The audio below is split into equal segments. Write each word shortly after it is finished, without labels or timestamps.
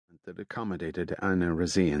that accommodated Anna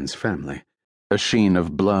Razian's family. A sheen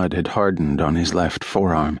of blood had hardened on his left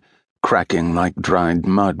forearm, cracking like dried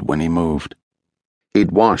mud when he moved.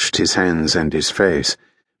 He'd washed his hands and his face,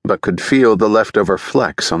 but could feel the leftover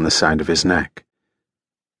flecks on the side of his neck.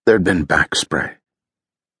 There'd been back spray.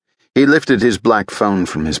 He lifted his black phone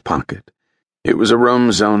from his pocket. It was a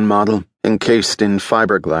Roam Zone model, encased in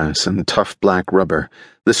fiberglass and tough black rubber,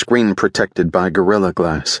 the screen protected by Gorilla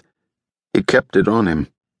Glass. He kept it on him,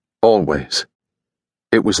 always.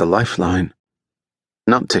 It was a lifeline.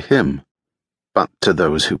 Not to him, but to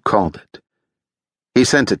those who called it. He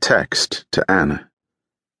sent a text to Anna.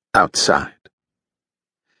 Outside.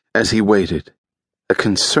 As he waited, a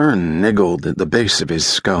concern niggled at the base of his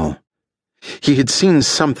skull. He had seen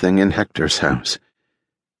something in Hector's house.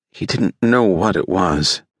 He didn't know what it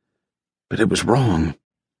was, but it was wrong.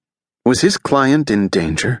 Was his client in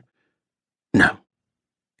danger? No.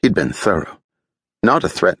 He'd been thorough. Not a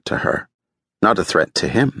threat to her. Not a threat to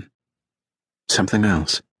him. Something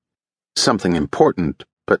else. Something important,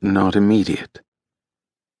 but not immediate.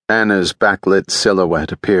 Anna's backlit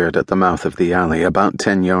silhouette appeared at the mouth of the alley about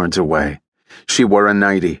 10 yards away. She wore a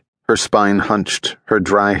nightie, her spine hunched, her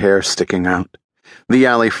dry hair sticking out. The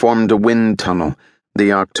alley formed a wind tunnel,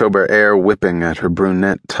 the October air whipping at her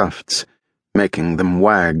brunette tufts, making them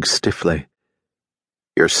wag stiffly.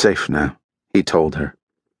 "You're safe now," he told her.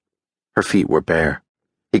 Her feet were bare.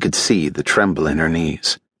 He could see the tremble in her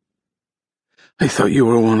knees. "I thought you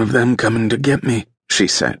were one of them coming to get me," she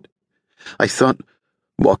said. "I thought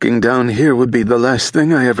walking down here would be the last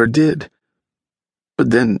thing I ever did.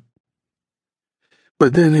 But then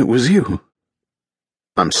it was you."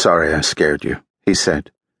 "I'm sorry I scared you," he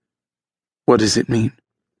said. "What does it mean?"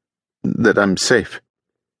 "That I'm safe."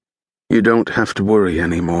 "You don't have to worry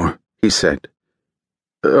anymore," he said.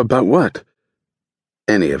 "About what?"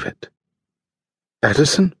 "Any of it.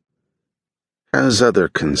 Edison has other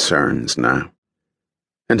concerns now."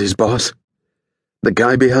 "And his boss? The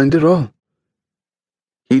guy behind it all?"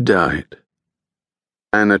 "He died."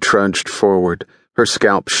 Anna trudged forward, her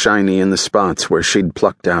scalp shiny in the spots where she'd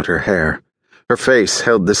plucked out her hair. Her face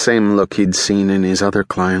held the same look he'd seen in his other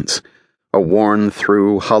clients, a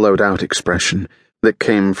worn-through, hollowed-out expression that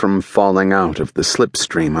came from falling out of the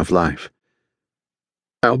slipstream of life.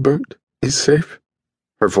 "Albert is safe?"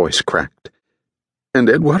 Her voice cracked. "And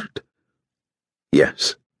Edward?"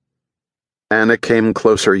 "Yes." Anna came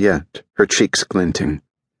closer yet, her cheeks glinting.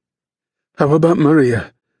 "How about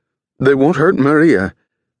Maria? They won't hurt Maria."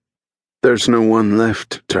 "There's no one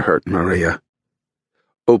left to hurt Maria."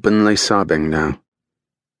 Openly sobbing now.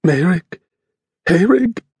 "Mayrick?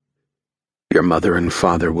 Hayrig?" "Your mother and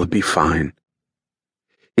father will be fine."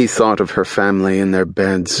 He thought of her family in their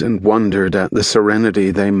beds and wondered at the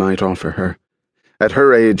serenity they might offer her. At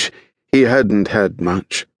her age, he hadn't had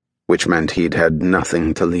much, which meant he'd had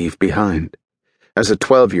nothing to leave behind. As a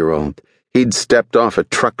 12-year-old, he'd stepped off a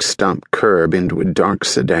truck stop curb into a dark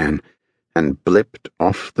sedan and blipped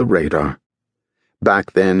off the radar.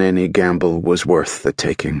 Back then, any gamble was worth the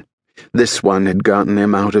taking. This one had gotten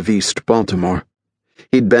him out of East Baltimore.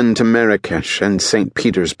 He'd been to Marrakesh and St.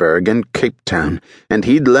 Petersburg and Cape Town, and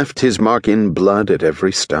he'd left his mark in blood at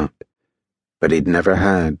every stop. But he'd never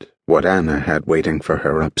had what Anna had waiting for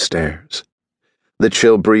her upstairs. The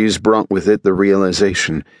chill breeze brought with it the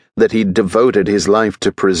realization that he'd devoted his life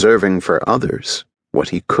to preserving for others what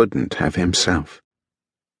he couldn't have himself.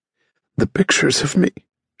 "The pictures of me,"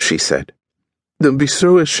 she said. "They'll be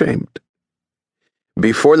so ashamed."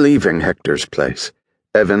 Before leaving Hector's place,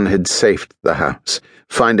 Evan had safed the house,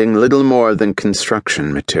 finding little more than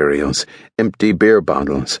construction materials, empty beer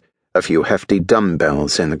bottles, a few hefty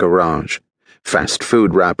dumbbells in the garage. Fast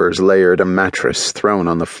food wrappers layered a mattress thrown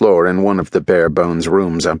on the floor in one of the bare-bones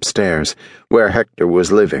rooms upstairs, where Hector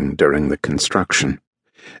was living during the construction.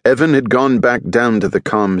 Evan had gone back down to the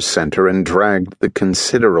comms center and dragged the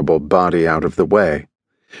considerable body out of the way.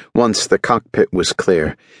 Once the cockpit was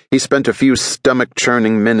clear, he spent a few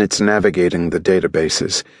stomach-churning minutes navigating the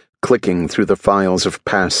databases, clicking through the files of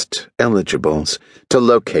past eligibles to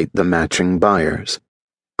locate the matching buyers.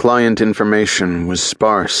 Client information was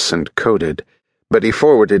sparse and coded, but he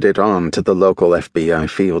forwarded it on to the local FBI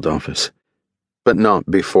field office. But not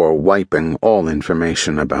before wiping all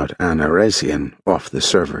information about Anna Razian off the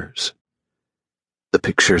servers. "The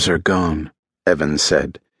pictures are gone," Evan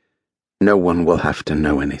said. "No one will have to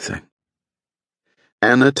know anything."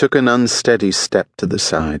 Anna took an unsteady step to the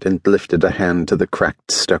side and lifted a hand to the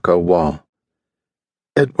cracked stucco wall.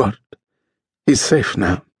 "Edward, he's safe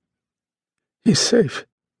now. He's safe."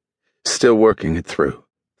 Still working it through,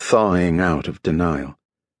 thawing out of denial.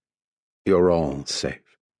 "You're all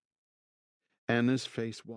safe." Anna's face